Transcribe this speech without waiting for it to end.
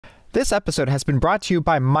This episode has been brought to you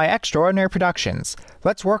by My Extraordinary Productions.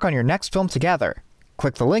 Let's work on your next film together.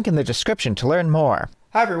 Click the link in the description to learn more.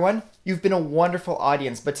 Hi everyone, you've been a wonderful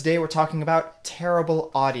audience, but today we're talking about terrible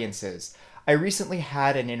audiences. I recently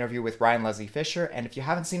had an interview with Ryan Leslie Fisher, and if you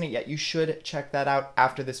haven't seen it yet, you should check that out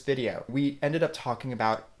after this video. We ended up talking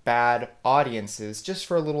about bad audiences just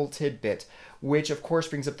for a little tidbit, which of course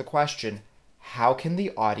brings up the question, how can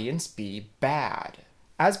the audience be bad?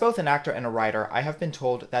 As both an actor and a writer, I have been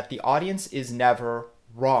told that the audience is never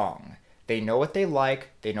wrong. They know what they like,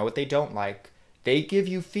 they know what they don't like, they give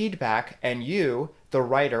you feedback, and you, the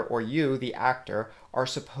writer, or you, the actor, are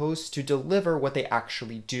supposed to deliver what they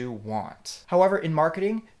actually do want. However, in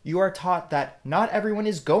marketing, you are taught that not everyone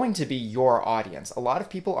is going to be your audience. A lot of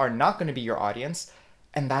people are not going to be your audience,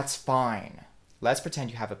 and that's fine. Let's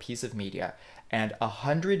pretend you have a piece of media, and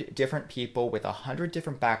 100 different people with 100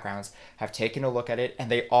 different backgrounds have taken a look at it, and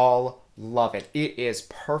they all love it. It is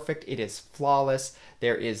perfect, it is flawless,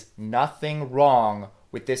 there is nothing wrong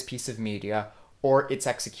with this piece of media or its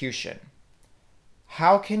execution.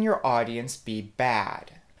 How can your audience be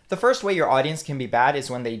bad? The first way your audience can be bad is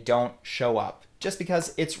when they don't show up, just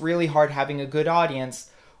because it's really hard having a good audience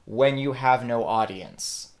when you have no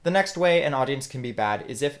audience. The next way an audience can be bad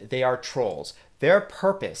is if they are trolls. Their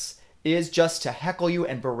purpose is just to heckle you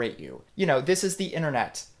and berate you. You know, this is the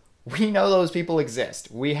internet. We know those people exist.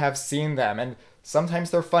 We have seen them, and sometimes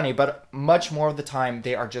they're funny, but much more of the time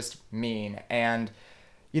they are just mean. And,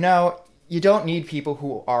 you know, you don't need people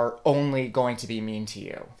who are only going to be mean to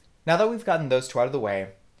you. Now that we've gotten those two out of the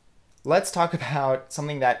way, let's talk about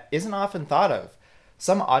something that isn't often thought of.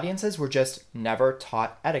 Some audiences were just never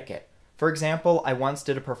taught etiquette. For example, I once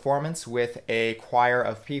did a performance with a choir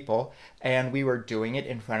of people, and we were doing it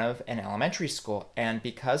in front of an elementary school. And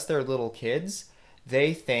because they're little kids,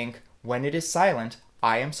 they think when it is silent,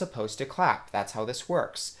 I am supposed to clap. That's how this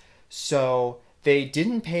works. So they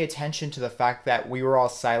didn't pay attention to the fact that we were all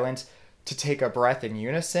silent to take a breath in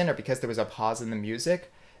unison or because there was a pause in the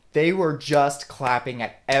music. They were just clapping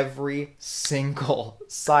at every single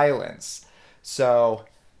silence. So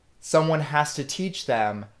someone has to teach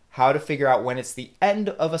them how to figure out when it's the end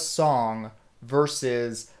of a song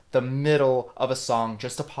versus the middle of a song,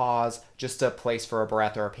 just a pause, just a place for a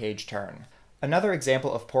breath or a page turn. Another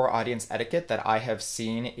example of poor audience etiquette that I have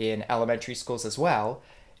seen in elementary schools as well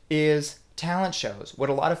is talent shows. What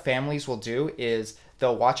a lot of families will do is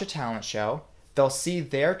they'll watch a talent show, they'll see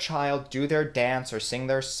their child do their dance or sing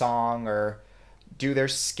their song or do their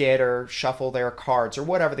skit or shuffle their cards or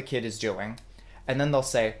whatever the kid is doing, and then they'll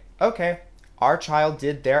say, okay, our child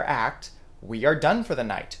did their act, we are done for the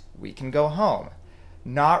night, we can go home.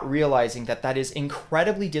 Not realizing that that is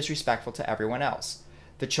incredibly disrespectful to everyone else.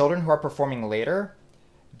 The children who are performing later,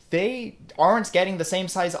 they aren't getting the same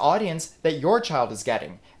size audience that your child is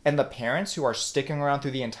getting. And the parents who are sticking around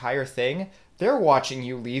through the entire thing, they're watching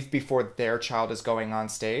you leave before their child is going on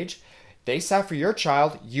stage. They sat for your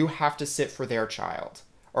child, you have to sit for their child.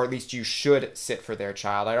 Or at least you should sit for their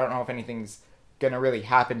child. I don't know if anything's gonna really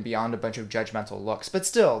happen beyond a bunch of judgmental looks. But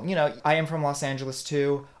still, you know, I am from Los Angeles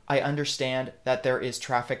too. I understand that there is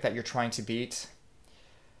traffic that you're trying to beat.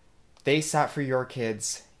 They sat for your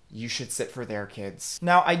kids. You should sit for their kids.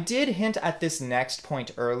 Now, I did hint at this next point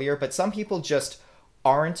earlier, but some people just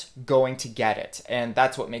aren't going to get it, and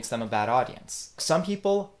that's what makes them a bad audience. Some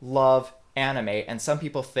people love anime, and some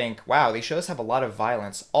people think, wow, these shows have a lot of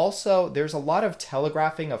violence. Also, there's a lot of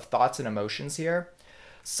telegraphing of thoughts and emotions here.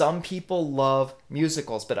 Some people love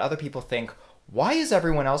musicals, but other people think, why is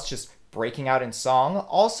everyone else just breaking out in song?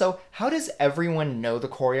 Also, how does everyone know the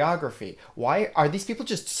choreography? Why are these people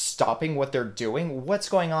just stopping what they're doing? What's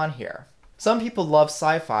going on here? Some people love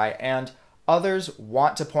sci-fi, and others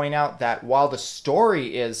want to point out that while the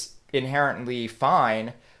story is inherently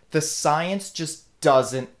fine, the science just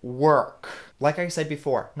doesn't work. Like I said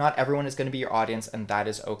before, not everyone is going to be your audience, and that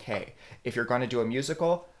is okay. If you're going to do a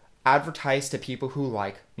musical, advertise to people who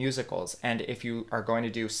like musicals. And if you are going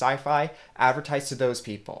to do sci-fi, advertise to those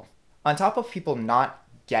people. On top of people not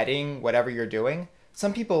getting whatever you're doing,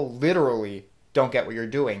 some people literally don't get what you're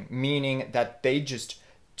doing, meaning that they just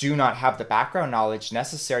do not have the background knowledge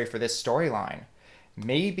necessary for this storyline.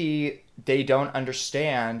 Maybe they don't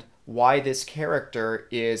understand why this character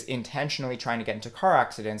is intentionally trying to get into car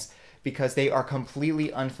accidents because they are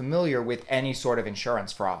completely unfamiliar with any sort of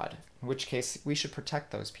insurance fraud. In which case, we should protect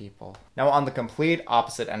those people. Now, on the complete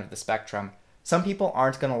opposite end of the spectrum, some people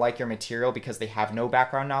aren't going to like your material because they have no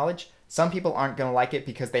background knowledge. Some people aren't going to like it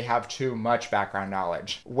because they have too much background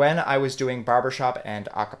knowledge. When I was doing barbershop and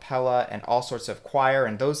a cappella and all sorts of choir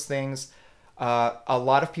and those things, a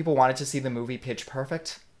lot of people wanted to see the movie Pitch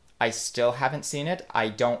Perfect. I still haven't seen it. I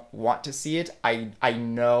don't want to see it. I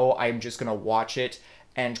know I'm just gonna watch it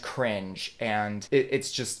and cringe, and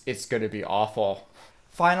it's gonna be awful.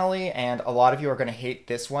 Finally, and a lot of you are gonna hate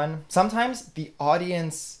this one, sometimes the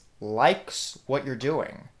audience likes what you're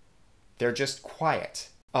doing. They're just quiet.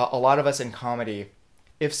 A lot of us in comedy,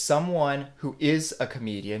 if someone who is a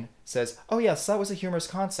comedian says, "Oh yes, that was a humorous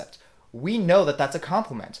concept," we know that that's a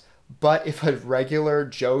compliment. But if a regular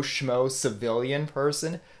Joe Schmo civilian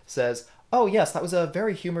person says, "Oh yes, that was a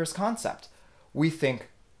very humorous concept," we think,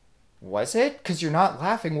 was it? Because you're not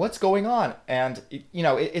laughing. What's going on? And, you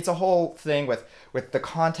know, it's a whole thing with the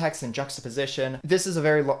context and juxtaposition. This is a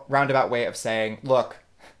very roundabout way of saying, look,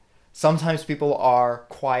 sometimes people are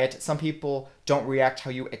quiet. Some people don't react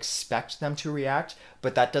how you expect them to react,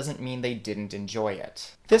 but that doesn't mean they didn't enjoy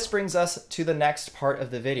it. This brings us to the next part of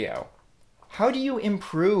the video. How do you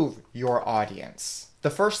improve your audience? The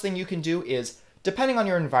first thing you can do is, depending on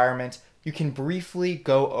your environment, you can briefly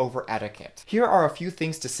go over etiquette. Here are a few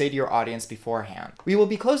things to say to your audience beforehand. We will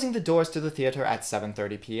be closing the doors to the theater at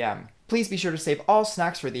 7:30 p.m. Please be sure to save all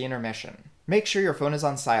snacks for the intermission. Make sure your phone is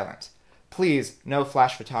on silent. Please, no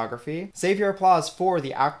flash photography. Save your applause for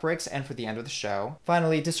the act breaks and for the end of the show.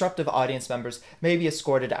 Finally, disruptive audience members may be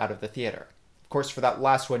escorted out of the theater. Of course, for that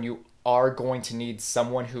last one, you are going to need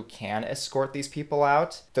someone who can escort these people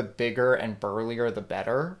out. The bigger and burlier, the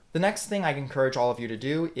better. The next thing I encourage all of you to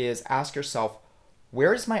do is ask yourself,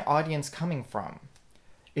 where is my audience coming from?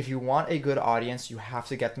 If you want a good audience, you have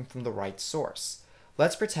to get them from the right source.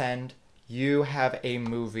 Let's pretend you have a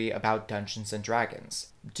movie about Dungeons and Dragons.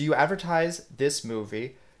 Do you advertise this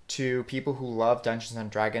movie to people who love Dungeons and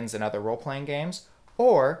Dragons and other role-playing games?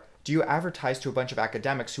 Or do you advertise to a bunch of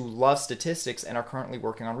academics who love statistics and are currently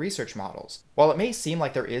working on research models? While it may seem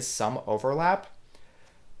like there is some overlap,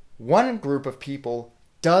 one group of people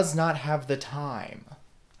does not have the time.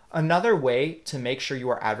 Another way to make sure you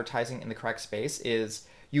are advertising in the correct space is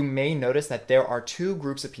you may notice that there are two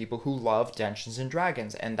groups of people who love Dungeons and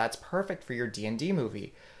Dragons, and that's perfect for your D&D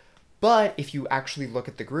movie. But if you actually look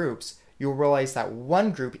at the groups, you'll realize that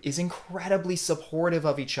one group is incredibly supportive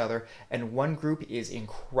of each other and one group is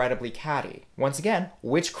incredibly catty. Once again,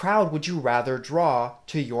 which crowd would you rather draw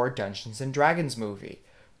to your Dungeons and Dragons movie?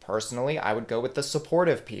 Personally, I would go with the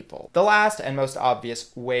supportive people. The last and most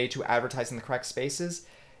obvious way to advertise in the correct spaces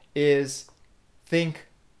is think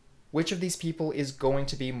which of these people is going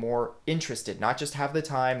to be more interested, not just have the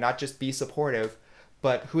time, not just be supportive,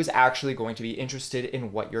 but who is actually going to be interested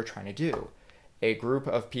in what you're trying to do. A group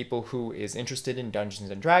of people who is interested in Dungeons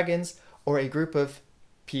and Dragons, or a group of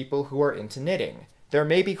people who are into knitting. There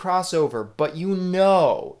may be crossover, but you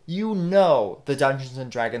know the Dungeons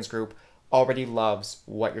and Dragons group already loves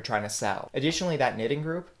what you're trying to sell. Additionally, that knitting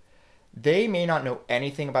group, they may not know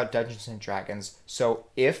anything about Dungeons and Dragons, so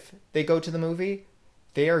if they go to the movie,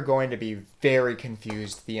 they are going to be very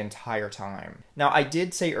confused the entire time. Now, I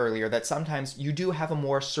did say earlier that sometimes you do have a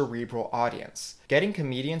more cerebral audience. Getting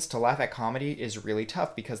comedians to laugh at comedy is really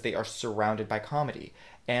tough because they are surrounded by comedy.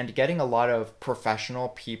 And getting a lot of professional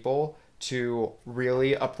people to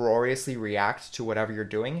really uproariously react to whatever you're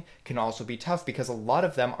doing can also be tough because a lot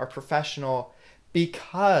of them are professional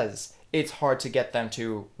because it's hard to get them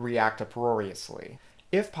to react uproariously.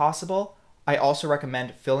 If possible, I also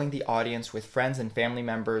recommend filling the audience with friends and family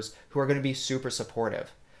members who are going to be super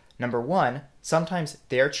supportive. Number one, sometimes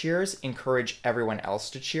their cheers encourage everyone else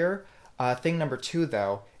to cheer. Thing number two,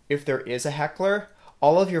 though, if there is a heckler,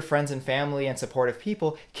 all of your friends and family and supportive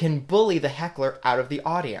people can bully the heckler out of the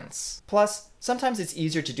audience. Plus, sometimes it's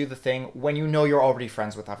easier to do the thing when you know you're already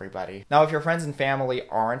friends with everybody. Now, if your friends and family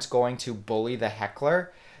aren't going to bully the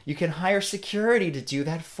heckler, you can hire security to do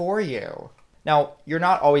that for you. Now, you're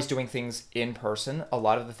not always doing things in person. A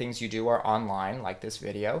lot of the things you do are online, like this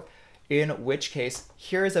video, in which case,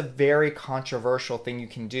 here is a very controversial thing you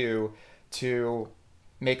can do to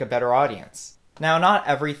make a better audience. Now, not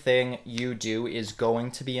everything you do is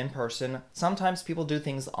going to be in person. Sometimes people do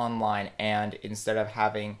things online, and instead of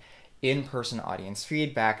having in-person audience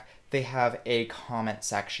feedback, they have a comment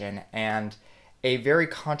section. And a very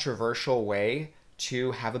controversial way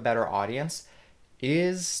to have a better audience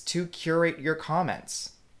is to curate your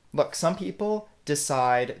comments. Look, some people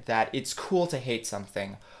decide that it's cool to hate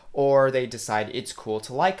something, or they decide it's cool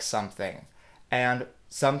to like something. And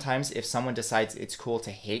sometimes if someone decides it's cool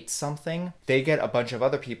to hate something, they get a bunch of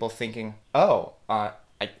other people thinking, oh,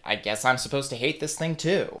 I guess I'm supposed to hate this thing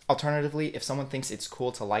too. Alternatively, if someone thinks it's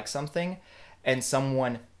cool to like something, and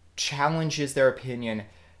someone challenges their opinion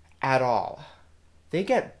at all, they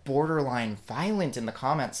get borderline violent in the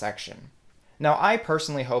comment section. Now, I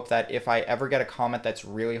personally hope that if I ever get a comment that's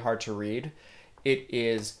really hard to read, It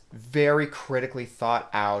is very critically thought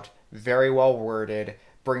out, very well worded,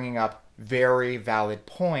 bringing up very valid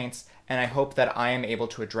points, and I hope that I am able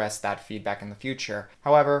to address that feedback in the future.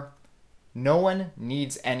 However, no one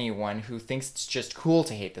needs anyone who thinks it's just cool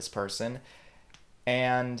to hate this person,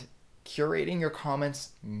 and curating your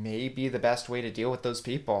comments may be the best way to deal with those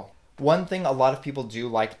people. One thing a lot of people do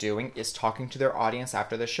like doing is talking to their audience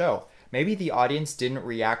after the show. Maybe the audience didn't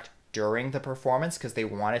react during the performance because they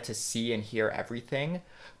wanted to see and hear everything,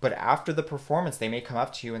 but after the performance they may come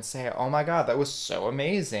up to you and say, oh my god, that was so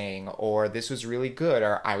amazing, or this was really good,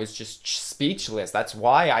 or I was just speechless, that's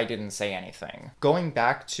why I didn't say anything. Going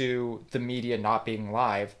back to the media not being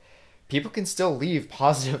live, people can still leave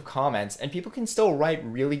positive comments and people can still write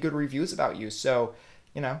really good reviews about you, so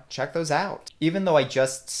check those out. Even though I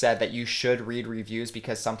just said that you should read reviews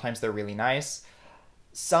because sometimes they're really nice,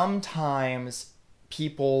 sometimes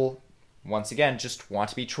people, once again, just want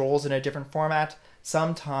to be trolls in a different format.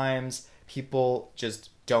 Sometimes people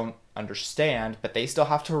just don't understand, but they still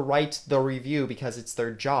have to write the review because it's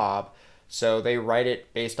their job. So they write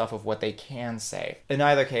it based off of what they can say. In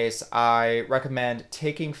either case, I recommend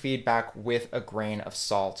taking feedback with a grain of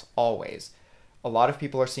salt, always. A lot of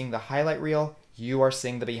people are seeing the highlight reel. You are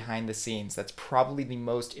seeing the behind the scenes. That's probably the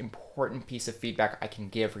most important piece of feedback I can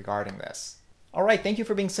give regarding this. Alright, thank you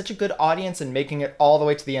for being such a good audience and making it all the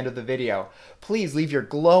way to the end of the video. Please leave your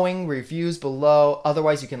glowing reviews below.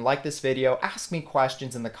 Otherwise, you can like this video, ask me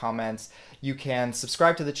questions in the comments. You can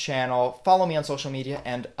subscribe to the channel, follow me on social media,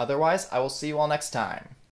 and otherwise, I will see you all next time.